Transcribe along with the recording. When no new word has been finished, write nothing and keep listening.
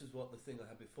is what the thing I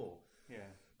had before. Yeah.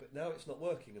 But now it's not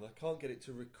working, and I can't get it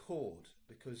to record,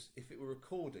 because if it were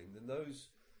recording, then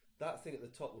that thing at the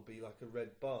top would be like a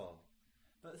red bar.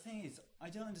 But the thing is, I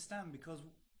don't understand, because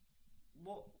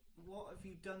what have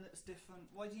you done that's different?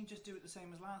 Why didn't you just do it the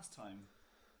same as last time?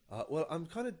 Well, I'm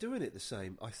kind of doing it the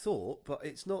same, I thought, but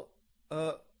it's not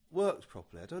worked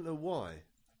properly. I don't know why.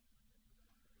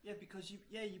 Yeah, because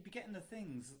you'd be getting the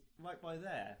things right by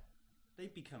there.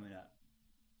 They'd be coming up.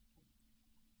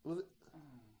 Well,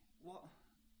 What?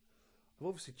 I've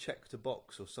obviously checked a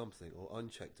box or something, or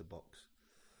unchecked a box.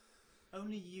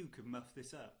 Only you could muff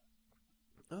this up.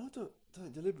 Oh,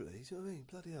 don't deliberately. Do you know what I mean?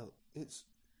 Bloody hell! It's.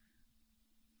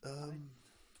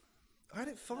 I had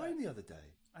it fine the other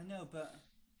day. I know, but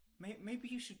maybe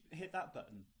you should hit that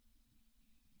button.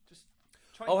 Just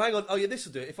try. Oh, hang on. Oh, yeah, this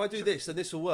will do it. If I do this, then this will work.